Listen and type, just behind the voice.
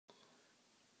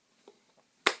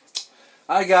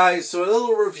Hi guys, so a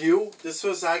little review. This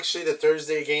was actually the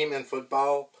Thursday game in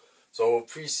football, so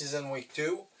preseason week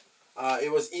 2.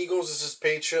 It was Eagles versus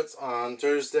Patriots on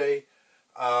Thursday,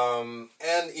 and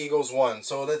Eagles won.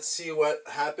 So let's see what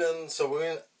happened.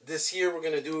 So this year we're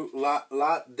gonna do a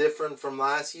lot different from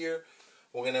last year.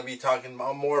 We're gonna be talking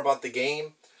more about the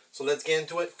game. So let's get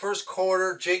into it. First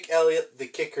quarter, Jake Elliott, the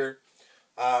kicker,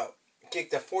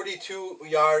 kicked a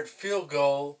 42-yard field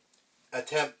goal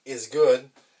attempt. Is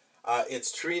good.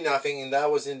 It's 3-0, and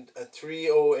that was in 3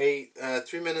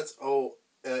 minutes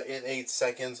and 8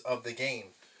 seconds of the game.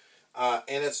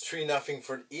 And it's 3-0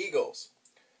 for the Eagles.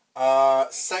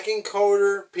 Second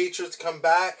quarter, Patriots come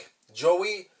back.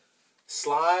 Joey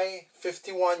Sly,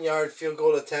 51-yard field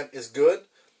goal attempt is good.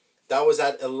 That was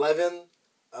at 11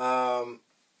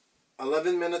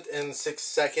 minutes and 6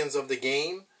 seconds of the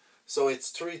game. So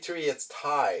it's 3-3, it's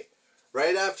tie.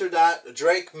 Right after that,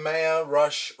 Drake Maya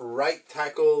rush right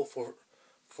tackle for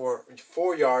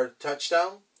 4-yard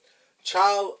touchdown.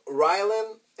 Child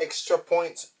Ryland extra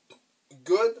points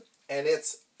good, and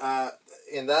it's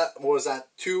and that was at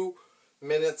 2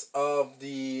 minutes of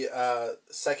the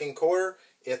second quarter.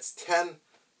 It's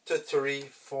 10-3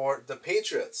 for the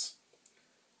Patriots.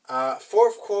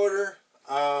 Fourth quarter,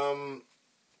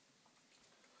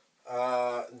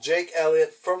 Jake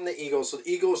Elliott from the Eagles. So the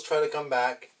Eagles try to come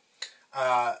back.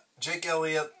 Jake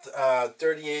Elliott,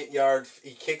 38-yard.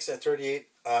 He kicks a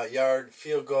 38-yard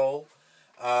field goal,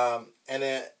 and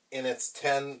it's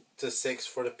 10-6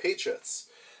 for the Patriots.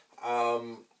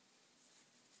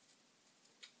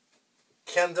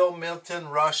 Kendall Milton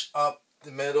rush up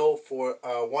the middle for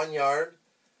 1 yard.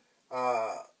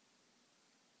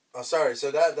 Sorry.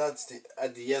 So that's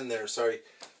at the end there. Sorry.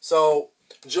 So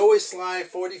Joey Sly,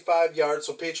 45 yards.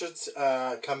 So Patriots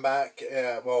come back.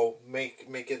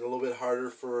 Make it a little bit harder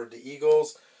for the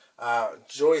Eagles.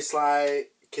 Joey Sly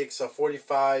kicks a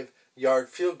 45-yard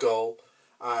field goal,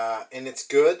 and it's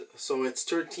good. So it's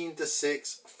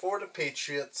 13-6 for the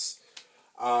Patriots.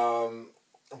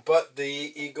 But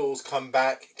the Eagles come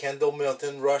back. Kendall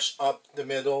Milton rush up the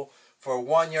middle for a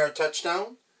 1-yard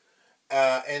touchdown.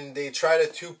 And they tried a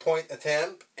 2-point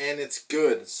attempt, and it's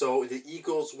good. So the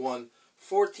Eagles won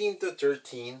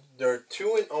 14-13. They're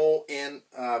 2-0 in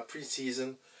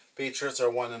preseason. Patriots are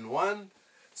 1-1.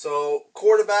 So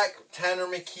quarterback Tanner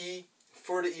McKee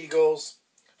for the Eagles,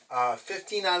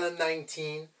 15 out of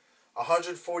 19,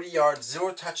 140 yards,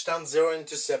 0 touchdowns, 0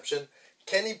 interception.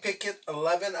 Kenny Pickett,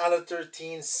 11 out of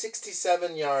 13,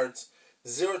 67 yards,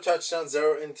 0 touchdowns,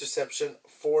 0 interception,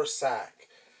 4 sacks.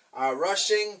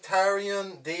 Rushing,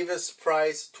 Tyrion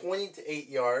Davis-Price, 28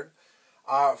 yards.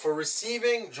 For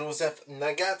receiving, Joseph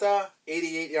Nagata,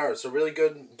 88 yards. So really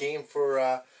good game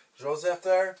for Joseph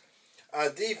there.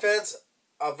 Defense,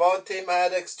 Avante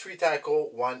Maddox, 3 tackle,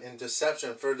 1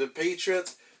 interception. For the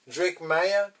Patriots, Drake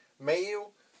Maya,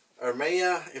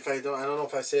 if I don't know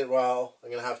if I say it well. I'm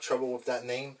gonna have trouble with that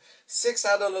name. 6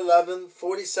 out of 11,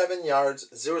 47 yards,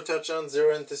 0 touchdown,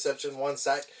 0 interception, 1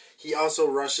 sack. He also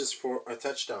rushes for a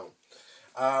touchdown.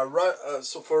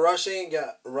 So for rushing,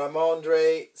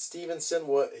 Ramondre Stevenson,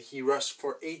 he rushed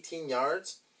for 18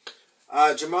 yards.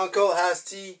 Jamarco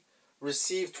Hasty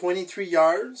received 23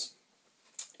 yards.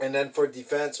 And then for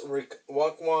defense,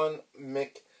 Wakwan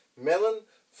McMillan,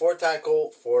 4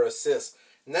 tackle, 4 assists.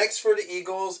 Next for the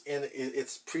Eagles, and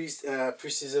it's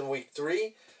preseason week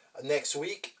 3. Next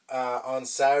week, on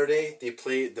Saturday, they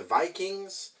play the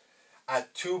Vikings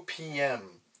at 2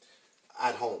 p.m.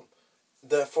 at home.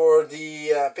 For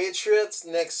the Patriots,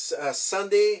 next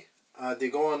Sunday, they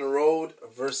go on the road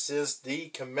versus the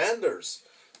Commanders.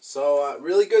 So,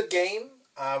 really good game.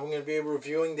 We're going to be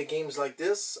reviewing the games like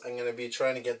this. I'm going to be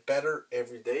trying to get better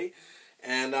every day.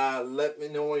 And let me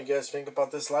know what you guys think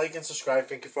about this. Like and subscribe.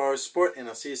 Thank you for our support, and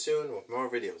I'll see you soon with more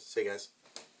videos. See you guys.